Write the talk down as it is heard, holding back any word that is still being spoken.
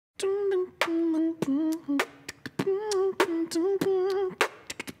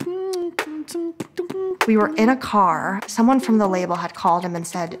We were in a car. Someone from the label had called him and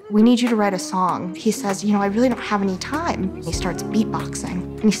said, "We need you to write a song." He says, "You know, I really don't have any time." He starts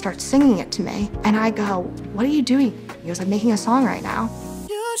beatboxing and he starts singing it to me. And I go, "What are you doing?" He goes, "I'm making a song right now."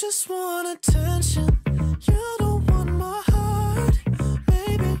 You just want attention. You don't want my heart.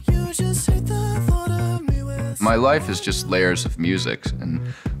 Maybe you just hate the thought of me with. My life is just layers of music and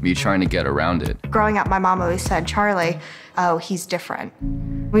me trying to get around it. Growing up, my mom always said, "Charlie, oh, he's different."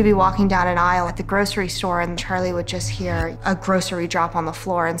 We'd be walking down an aisle at the grocery store and Charlie would just hear a grocery drop on the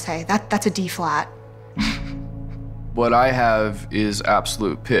floor and say, that's a D flat. What I have is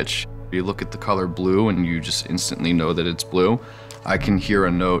absolute pitch. You look at the color blue and you just instantly know that it's blue. I can hear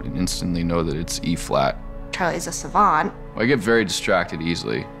a note and instantly know that it's E flat. Charlie's a savant. I get very distracted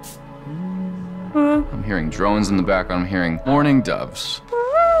easily. I'm hearing drones in the background. I'm hearing mourning doves.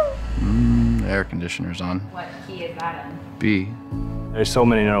 Air conditioner's on. What key is that in? B. There's so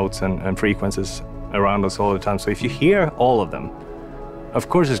many notes and frequencies around us all the time, so if you hear all of them, of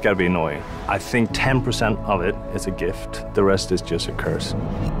course it's gotta be annoying. I think 10% of it is a gift, the rest is just a curse.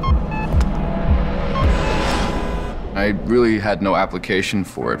 I really had no application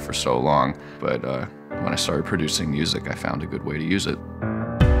for it for so long, but when I started producing music, I found a good way to use it.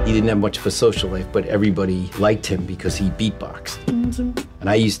 He didn't have much of a social life, but everybody liked him because he beatboxed. And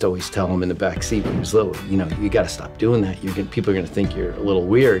I used to always tell him in the back seat when he was little, you know, you gotta stop doing that. People are gonna think you're a little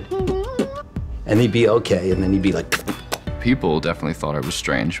weird. And he'd be okay, and then he'd be like. People definitely thought I was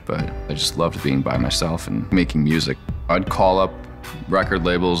strange, but I just loved being by myself and making music. I'd call up record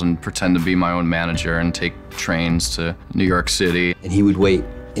labels and pretend to be my own manager and take trains to New York City. And he would wait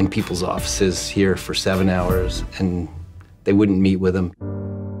in people's offices here for 7 hours, and they wouldn't meet with him.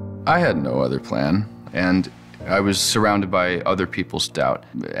 I had no other plan, and I was surrounded by other people's doubt.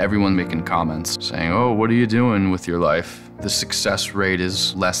 Everyone making comments saying, "Oh, what are you doing with your life? The success rate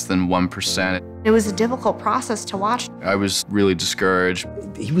is less than 1%. It was a difficult process to watch. I was really discouraged.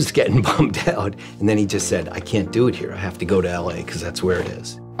 He was getting bummed out, and then he just said, "I can't do it here. I have to go to LA because that's where it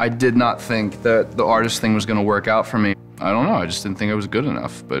is." I did not think that the artist thing was going to work out for me. I don't know, I just didn't think I was good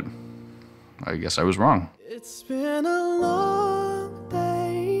enough, but I guess I was wrong. It's been a long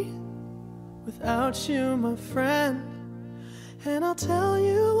day without you, my friend, and I'll tell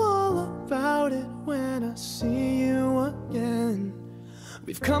you all about it when I see you again.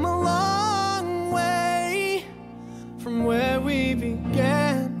 We've come a long way from where we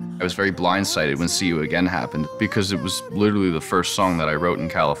began. I was very blindsided when See You Again happened because it was literally the first song that I wrote in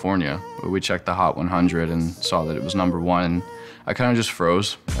California. We checked the Hot 100 and saw that it was #1. I kind of just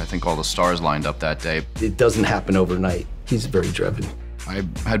froze. I think all the stars lined up that day. It doesn't happen overnight. He's very driven. I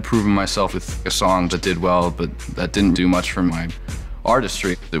had proven myself with a song that did well, but that didn't do much for my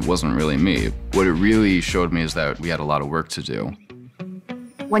artistry. It wasn't really me. What it really showed me is that we had a lot of work to do.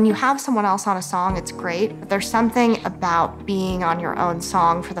 When you have someone else on a song, it's great, but there's something about being on your own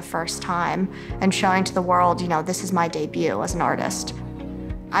song for the first time and showing to the world, you know, this is my debut as an artist.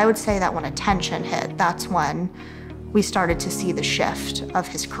 I would say that when Attention hit, that's when we started to see the shift of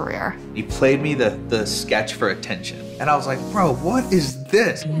his career. He played me the sketch for Attention, and I was like, bro, what is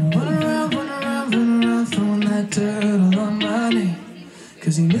this? Run around, throwing that dirt all on my name.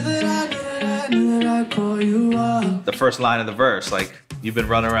 'Cause he knew that I'd call you up. The first line of the verse, like, you've been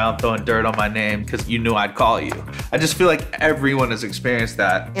running around throwing dirt on my name because you knew I'd call you. I just feel like everyone has experienced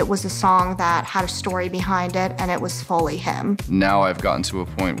that. It was a song that had a story behind it, and it was fully him. Now I've gotten to a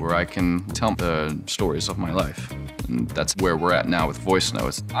point where I can tell the stories of my life. And that's where we're at now with Voice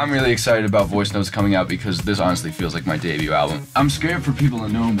Notes. I'm really excited about Voice Notes coming out because this honestly feels like my debut album. I'm scared for people to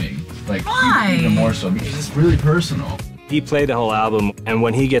know me. Like, even more so because it's really personal. He played the whole album, and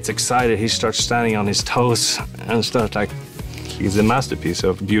when he gets excited, he starts standing on his toes and starts like, he's a masterpiece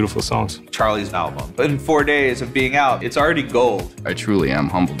of beautiful songs. Charlie's album. But in 4 days of being out, it's already gold. I truly am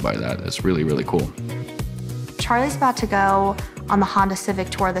humbled by that. It's really, really cool. Charlie's about to go on the Honda Civic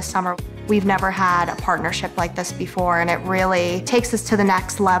tour this summer. We've never had a partnership like this before, and it really takes us to the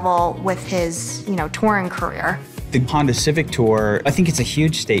next level with his, you know, touring career. The Honda Civic Tour, I think it's a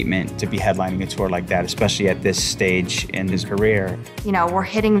huge statement to be headlining a tour like that, especially at this stage in his career. You know, we're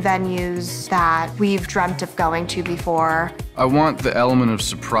hitting venues that we've dreamt of going to before. I want the element of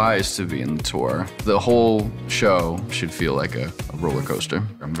surprise to be in the tour. The whole show should feel like a roller coaster.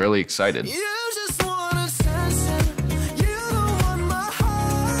 I'm really excited. Yeah.